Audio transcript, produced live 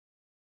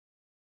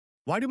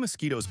Why do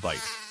mosquitoes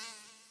bite?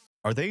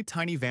 Are they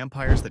tiny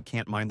vampires that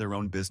can't mind their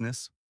own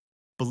business?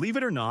 Believe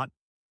it or not,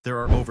 there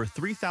are over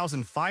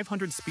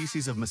 3,500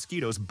 species of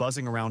mosquitoes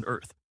buzzing around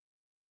Earth.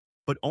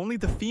 But only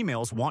the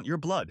females want your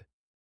blood.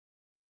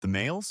 The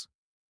males?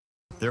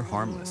 They're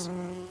harmless.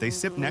 They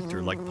sip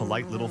nectar like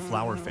polite little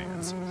flower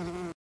fans.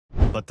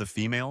 But the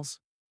females?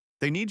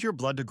 They need your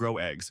blood to grow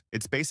eggs.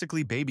 It's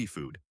basically baby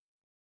food.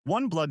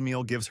 One blood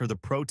meal gives her the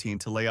protein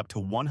to lay up to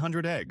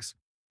 100 eggs.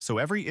 So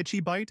every itchy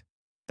bite?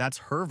 That's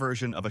her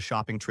version of a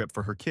shopping trip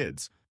for her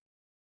kids.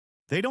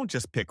 They don't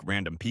just pick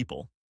random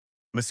people.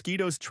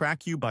 Mosquitoes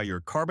track you by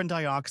your carbon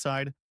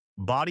dioxide,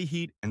 body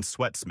heat, and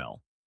sweat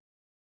smell.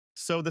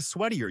 So the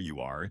sweatier you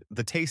are,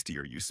 the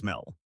tastier you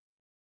smell.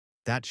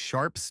 That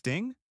sharp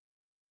sting?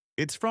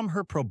 It's from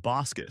her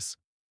proboscis,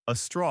 a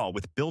straw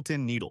with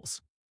built-in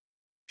needles.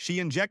 She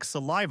injects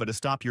saliva to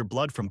stop your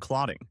blood from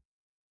clotting.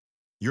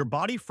 Your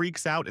body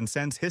freaks out and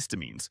sends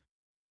histamines.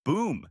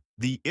 Boom!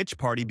 The itch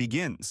party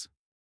begins.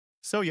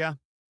 So yeah,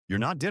 you're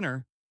not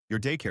dinner,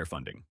 you're daycare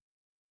funding.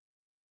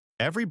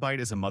 Every bite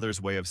is a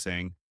mother's way of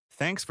saying,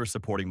 thanks for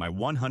supporting my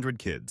 100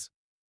 kids.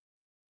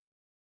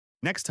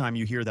 Next time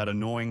you hear that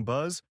annoying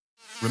buzz,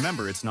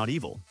 remember it's not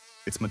evil,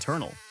 it's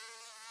maternal.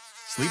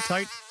 Sleep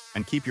tight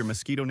and keep your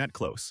mosquito net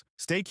close.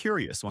 Stay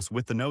curious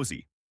with the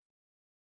Knowzy.